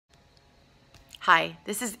Hi,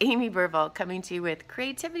 this is Amy Burvall coming to you with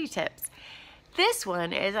creativity tips. This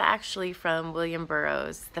one is actually from William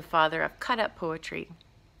Burroughs, the father of cut-up poetry.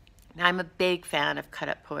 Now, I'm a big fan of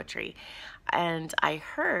cut-up poetry, and I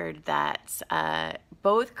heard that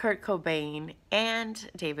both Kurt Cobain and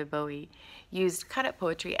David Bowie used cut-up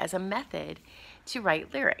poetry as a method to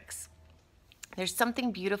write lyrics. There's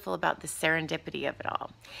something beautiful about the serendipity of it all.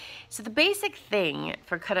 So the basic thing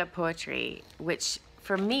for cut-up poetry, which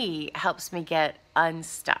for me helps me get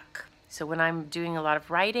unstuck. So when I'm doing a lot of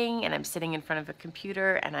writing and I'm sitting in front of a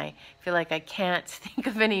computer and I feel like I can't think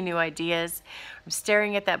of any new ideas, I'm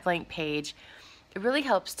staring at that blank page, it really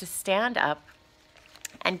helps to stand up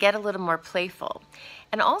and get a little more playful.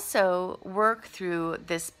 And also work through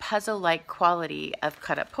this puzzle-like quality of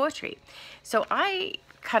cut-up poetry. So I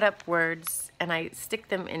cut up words and I stick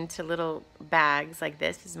them into little bags like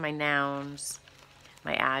this. This is my nouns,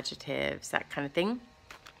 my adjectives, that kind of thing.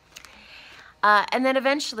 And then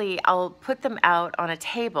eventually I'll put them out on a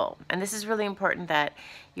table. And this is really important that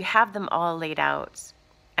you have them all laid out.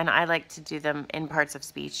 And I like to do them in parts of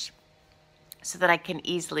speech so that I can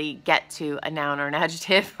easily get to a noun or an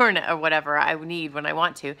adjective or whatever I need when I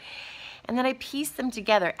want to. And then I piece them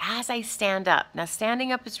together as I stand up. Now,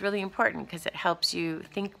 standing up is really important because it helps you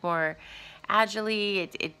think more agilely.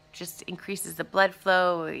 It just increases the blood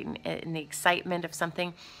flow and the excitement of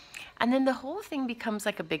something. And then the whole thing becomes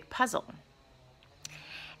like a big puzzle.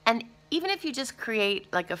 And even if you just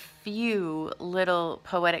create like a few little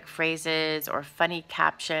poetic phrases or funny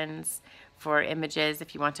captions for images,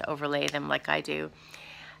 if you want to overlay them like I do,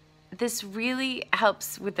 this really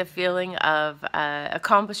helps with the feeling of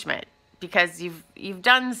accomplishment, because you've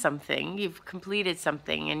done something, you've completed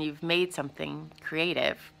something, and you've made something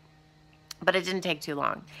creative, but it didn't take too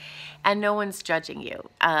long, and no one's judging you.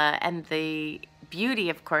 And the beauty,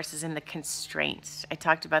 of course, is in the constraints. I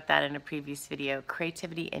talked about that in a previous video,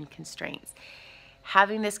 creativity and constraints.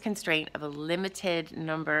 Having this constraint of a limited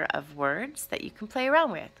number of words that you can play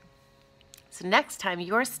around with. So next time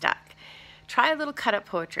you're stuck, try a little cut-up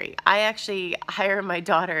poetry. I actually hire my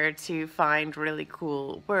daughter to find really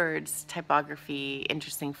cool words, typography,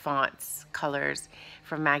 interesting fonts, colors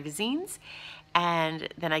from magazines, and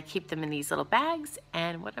then I keep them in these little bags,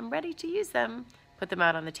 and when I'm ready to use them, put them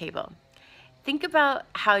out on the table. Think about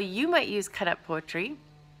how you might use cut-up poetry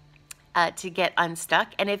to get unstuck,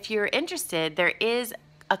 and if you're interested, there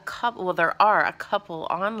are a couple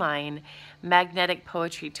online magnetic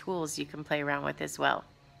poetry tools you can play around with as well.